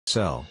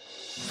Sell.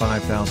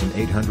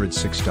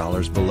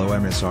 $5,806 below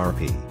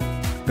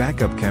MSRP.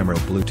 Backup camera,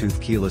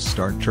 Bluetooth keyless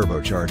start,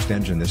 turbocharged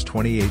engine. This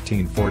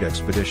 2018 Ford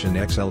Expedition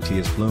XLT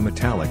is blue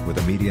metallic with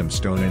a medium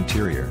stone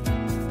interior.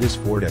 This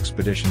Ford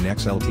Expedition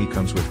XLT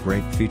comes with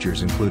great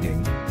features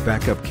including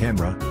backup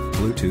camera,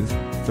 Bluetooth,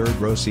 third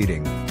row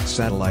seating,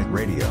 satellite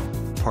radio,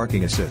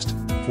 parking assist,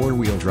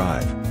 four-wheel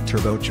drive,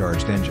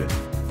 turbocharged engine,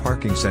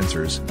 parking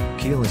sensors,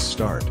 keyless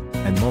start,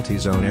 and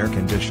multi-zone air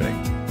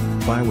conditioning.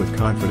 Buy with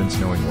confidence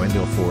knowing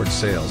Wendle Ford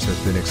Sales has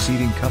been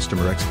exceeding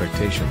customer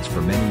expectations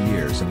for many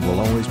years and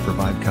will always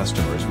provide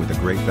customers with a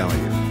great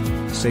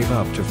value. Save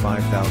up to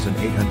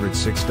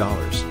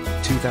 $5,806,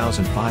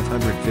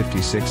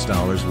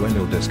 $2,556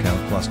 Wendle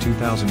discount plus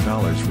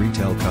 $2,000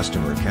 retail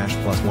customer cash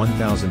plus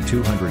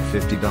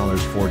 $1,250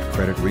 Ford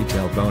credit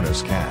retail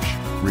bonus cash,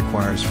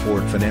 requires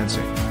Ford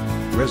financing.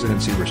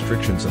 Residency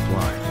restrictions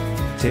apply.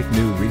 Take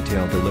new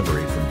retail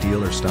delivery from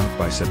dealer stock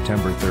by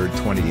September 3,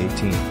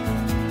 2018.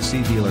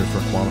 See dealer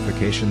for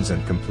qualifications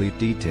and complete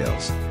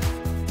details.